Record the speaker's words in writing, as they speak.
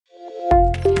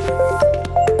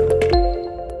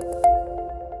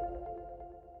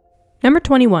Number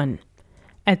 21.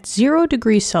 At 0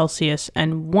 degrees Celsius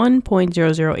and 1.00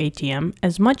 atm,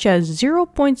 as much as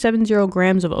 0.70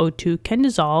 grams of O2 can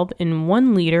dissolve in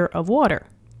 1 liter of water.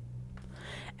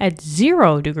 At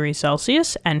 0 degrees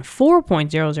Celsius and 4.00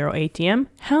 atm,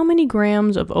 how many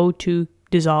grams of O2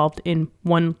 dissolved in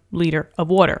 1 liter of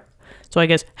water? So I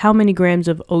guess how many grams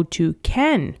of O2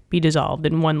 can be dissolved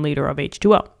in 1 liter of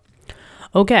H2O?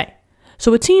 Okay,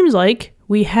 so it seems like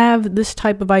we have this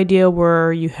type of idea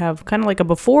where you have kind of like a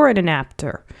before and an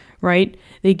after, right?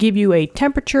 They give you a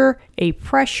temperature, a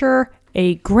pressure,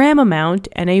 a gram amount,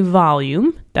 and a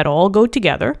volume that all go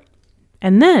together.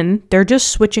 And then they're just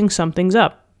switching some things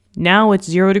up. Now it's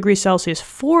 0 degrees Celsius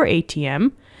 4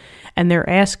 atm, and they're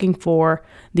asking for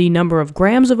the number of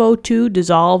grams of O2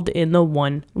 dissolved in the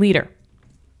 1 liter.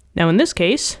 Now in this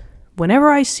case, whenever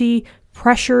I see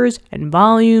pressures and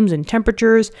volumes and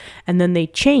temperatures, and then they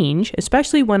change,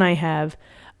 especially when I have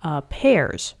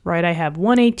pairs, right? I have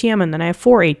 1 atm and then I have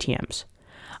 4 atms.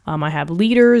 I have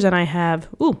liters and I have,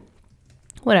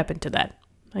 what happened to that?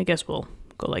 I guess we'll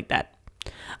go like that.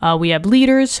 We have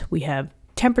liters, we have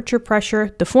temperature,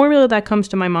 pressure. The formula that comes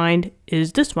to my mind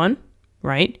is this one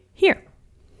right here.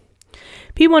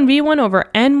 P1V1 over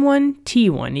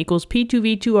N1T1 equals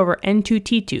P2V2 over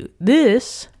N2T2.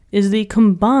 This is the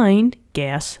combined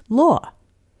gas law.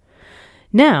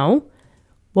 Now,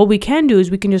 what we can do is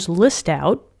we can just list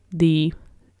out the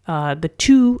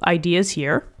two ideas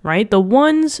here, right? The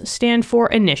ones stand for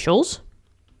initials,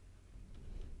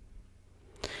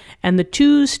 and the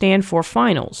twos stand for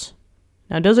finals.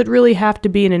 Now, does it really have to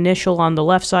be an initial on the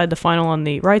left side, the final on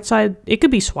the right side? It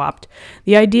could be swapped.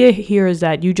 The idea here is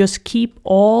that you just keep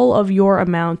all of your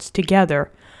amounts together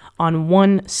on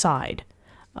one side.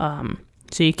 So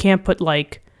you can't put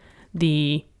like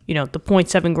the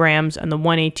 0.7 grams and the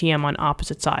 1 atm on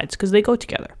opposite sides because they go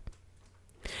together.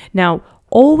 Now,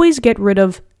 always get rid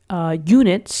of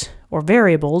units or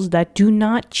variables that do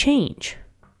not change.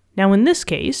 Now, in this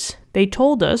case, they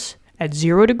told us at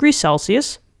 0 degrees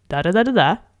Celsius,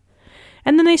 and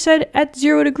then they said at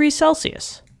 0 degrees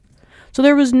Celsius. So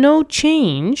there was no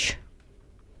change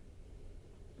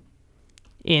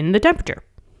in the temperature.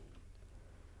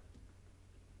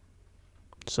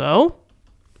 So,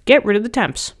 get rid of the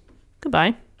temps.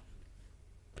 Goodbye.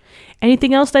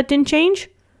 Anything else that didn't change?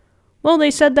 Well,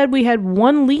 they said that we had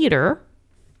 1 liter,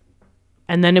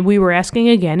 and then we were asking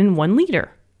again in 1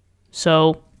 liter.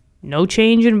 So, no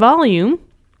change in volume.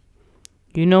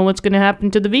 You know what's going to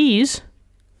happen to the V's.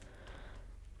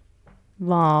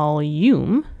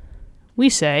 Volume. We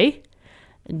say,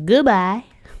 goodbye.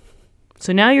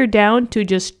 So now you're down to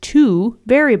just 2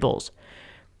 variables.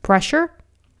 Pressure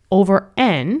over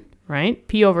N, right?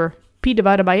 P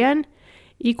divided by N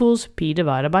equals P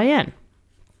divided by N.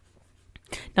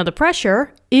 Now the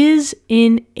pressure is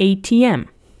in ATM.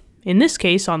 In this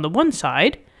case, on the one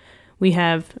side, we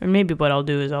have, or maybe what I'll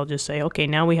do is I'll just say, okay,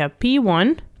 now we have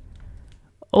P1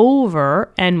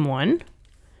 over N1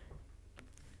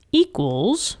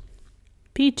 equals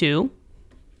P2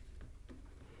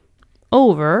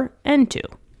 over N2.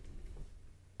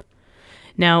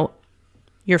 Now,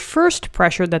 your first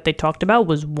pressure that they talked about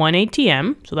was 1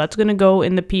 atm, so that's going to go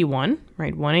in the P1,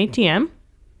 right? 1 atm.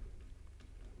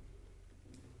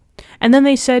 And then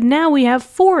they said now we have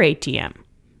 4 atm,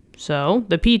 so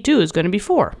the P2 is going to be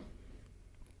 4.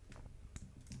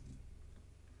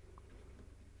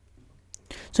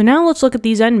 So now let's look at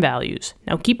these N values.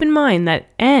 Now keep in mind that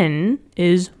N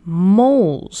is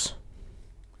moles,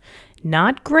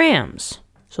 not grams.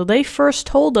 So they first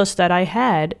told us that I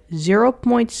had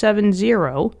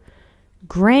 0.70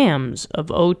 grams of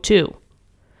O2.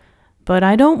 But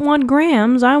I don't want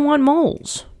grams, I want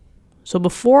moles. So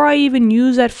before I even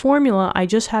use that formula, I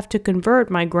just have to convert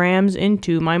my grams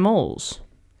into my moles.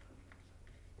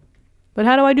 But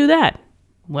how do I do that?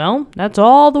 Well, that's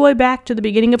all the way back to the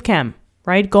beginning of chem,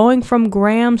 right? Going from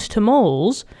grams to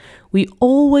moles, we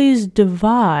always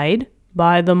divide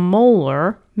by the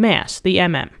molar mass, the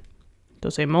mm. So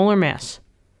say molar mass.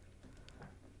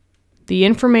 The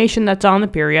information that's on the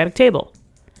periodic table.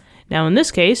 Now in this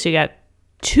case, you got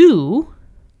 2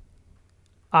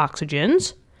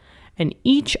 oxygens, and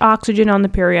each oxygen on the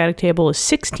periodic table is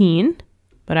 16,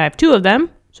 but I have 2 of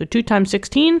them, so 2 times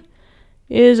 16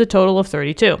 is a total of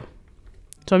 32.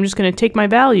 So I'm just going to take my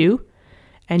value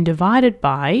and divide it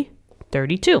by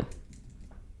 32.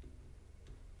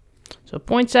 So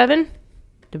 0.7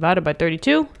 divided by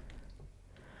 32,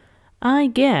 I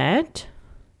get,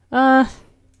 I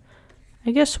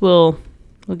guess we'll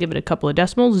give it a couple of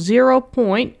decimals,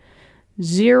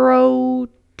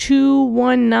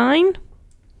 0.0219.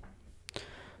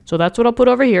 So that's what I'll put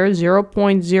over here,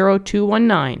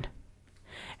 0.0219.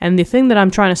 And the thing that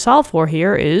I'm trying to solve for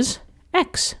here is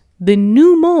X, the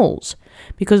new moles,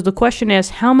 because the question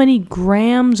asks how many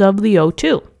grams of the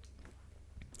O2.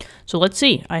 So let's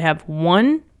see, I have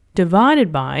 1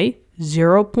 divided by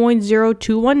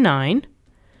 0.0219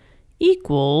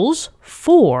 equals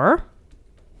 4,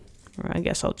 or I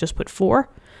guess I'll just put 4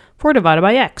 divided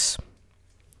by X.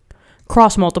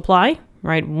 Cross multiply,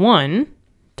 right? 1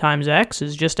 times X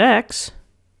is just X,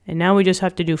 and now we just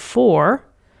have to do 4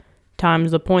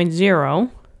 times the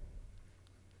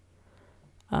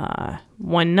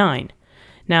 0.019.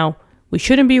 Now, we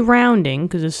shouldn't be rounding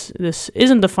because this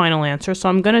isn't the final answer, so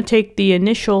I'm going to take the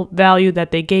initial value that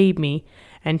they gave me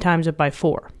and times it by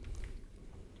 4.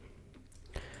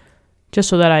 Just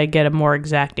so that I get a more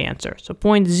exact answer. So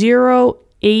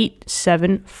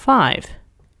 0.0875.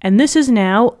 And this is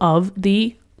now of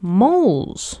the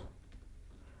moles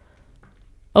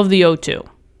of the O2.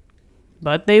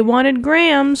 But they wanted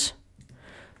grams.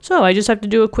 So I just have to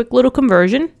do a quick little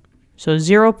conversion. So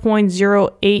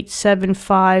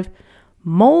 0.0875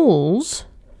 moles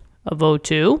of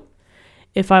O2.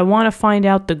 If I want to find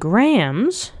out the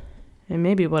grams, and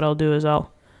maybe what I'll do is I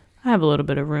have a little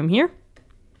bit of room here.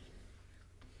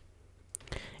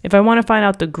 If I want to find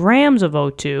out the grams of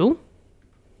O2,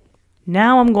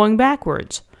 now I'm going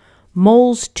backwards.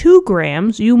 Moles 2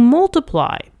 grams, you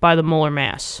multiply by the molar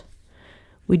mass.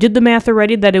 We did the math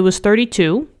already that it was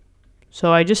 32,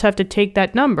 so I just have to take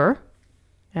that number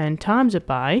and times it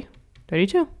by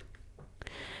 32.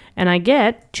 And I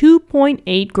get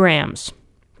 2.8 grams.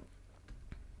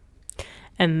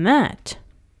 And that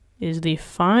is the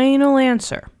final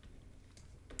answer.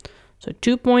 So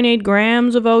 2.8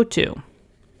 grams of O2.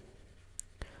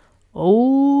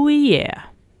 Oh yeah.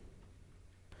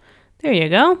 There you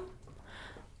go.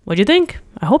 What'd you think?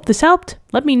 I hope this helped.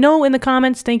 Let me know in the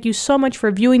comments. Thank you so much for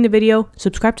viewing the video.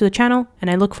 Subscribe to the channel, and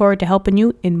I look forward to helping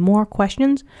you in more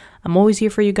questions. I'm always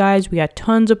here for you guys. We got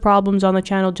tons of problems on the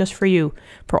channel just for you,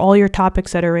 for all your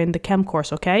topics that are in the chem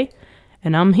course, okay?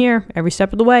 And I'm here every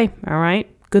step of the way, all right?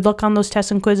 Good luck on those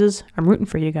tests and quizzes. I'm rooting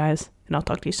for you guys, and I'll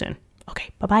talk to you soon.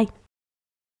 Okay, bye-bye.